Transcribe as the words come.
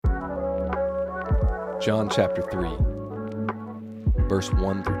John chapter 3, verse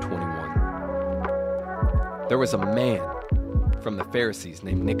 1 through 21. There was a man from the Pharisees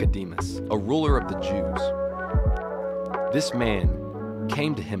named Nicodemus, a ruler of the Jews. This man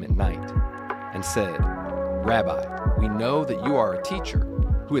came to him at night and said, "Rabbi, we know that you are a teacher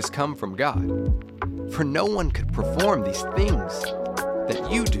who has come from God. For no one could perform these things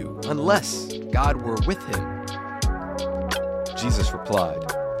that you do unless God were with him." Jesus replied,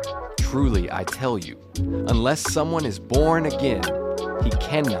 "Truly I tell you, unless someone is born again, he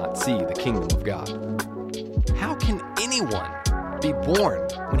cannot see the kingdom of God." "How can anyone be born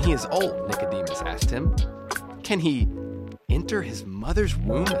when he is old?" Nicodemus asked him. "Can he enter his mother's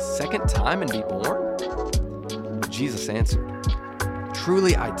womb a second time and be born?" Jesus answered,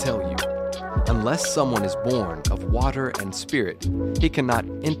 "Truly I tell you, unless someone is born of water and spirit, he cannot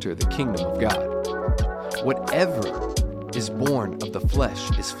enter the kingdom of God. Whatever is born of the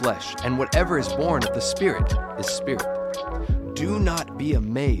flesh is flesh, and whatever is born of the Spirit is spirit. Do not be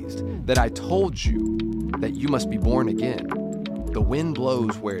amazed that I told you that you must be born again. The wind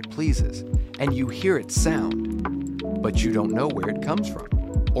blows where it pleases, and you hear its sound, but you don't know where it comes from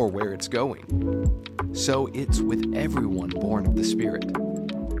or where it's going. So it's with everyone born of the Spirit."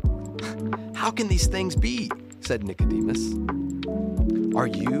 "How can these things be?" said Nicodemus. "Are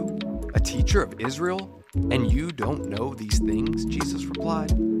you a teacher of Israel, and you don't know these things?" Jesus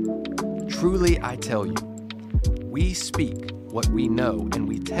replied. "Truly I tell you, we speak what we know and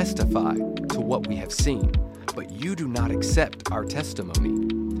we testify to what we have seen, but you do not accept our testimony.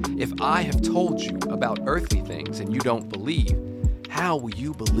 If I have told you about earthly things and you don't believe, how will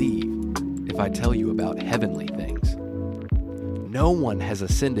you believe if I tell you about heavenly things? No one has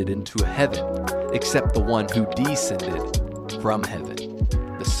ascended into heaven except the one who descended from heaven,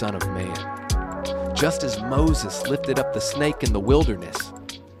 the Son of Man. Just as Moses lifted up the snake in the wilderness,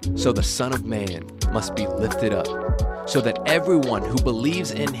 so the Son of Man must be lifted up, so that everyone who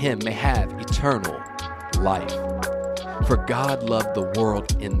believes in him may have eternal life. For God loved the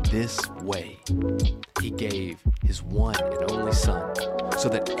world in this way. He gave his one and only Son, so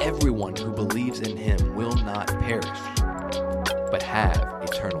that everyone who believes in him will not perish, but have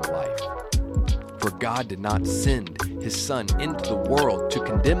eternal life. For God did not send his Son into the world to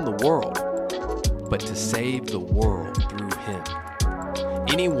condemn the world, but to save the world through him.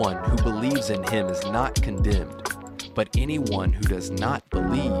 Anyone who believes in him is not condemned, but anyone who does not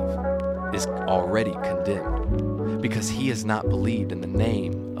believe is already condemned, because he has not believed in the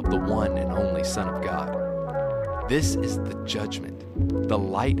name of the one and only Son of God. This is the judgment. The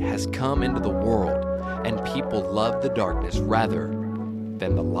light has come into the world, and people love the darkness rather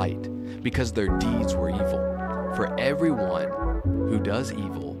than the light, because their deeds were evil. For everyone who does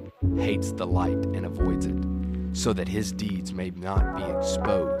evil hates the light and avoids it, so that his deeds may not be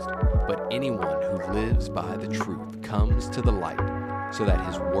exposed. But anyone who lives by the truth comes to the light, so that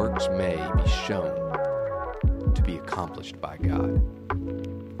his works may be shown to be accomplished by God."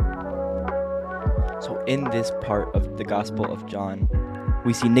 So in this part of the Gospel of John,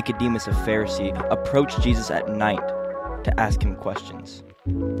 we see Nicodemus, a Pharisee, approach Jesus at night to ask him questions.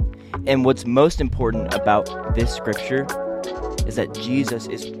 And what's most important about this scripture is that Jesus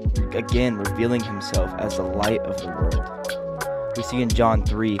is again revealing himself as the light of the world. We see in John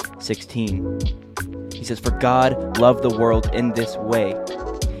 3:16, he says, "For God loved the world in this way.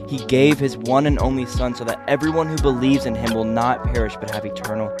 He gave his one and only Son so that everyone who believes in him will not perish but have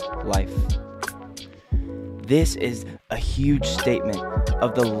eternal life." This is a huge statement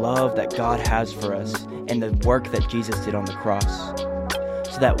of the love that God has for us and the work that Jesus did on the cross,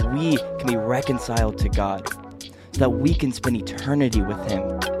 so that we can be reconciled to God, so that we can spend eternity with him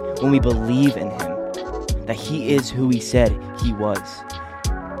when we believe in him, that he is who he said he was.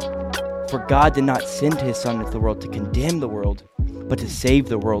 For God did not send his Son into the world to condemn the world, but to save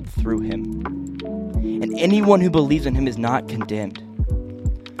the world through him. And anyone who believes in him is not condemned.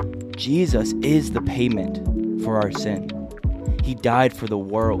 Jesus is the payment for our sin. He died for the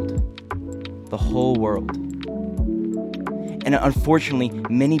world, the whole world. And unfortunately,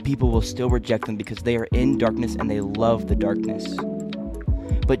 many people will still reject him because they are in darkness and they love the darkness.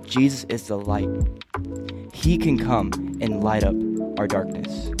 But Jesus is the light. He can come and light up our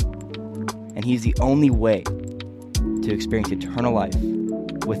darkness. And he's the only way to experience eternal life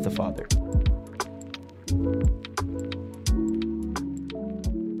with the Father.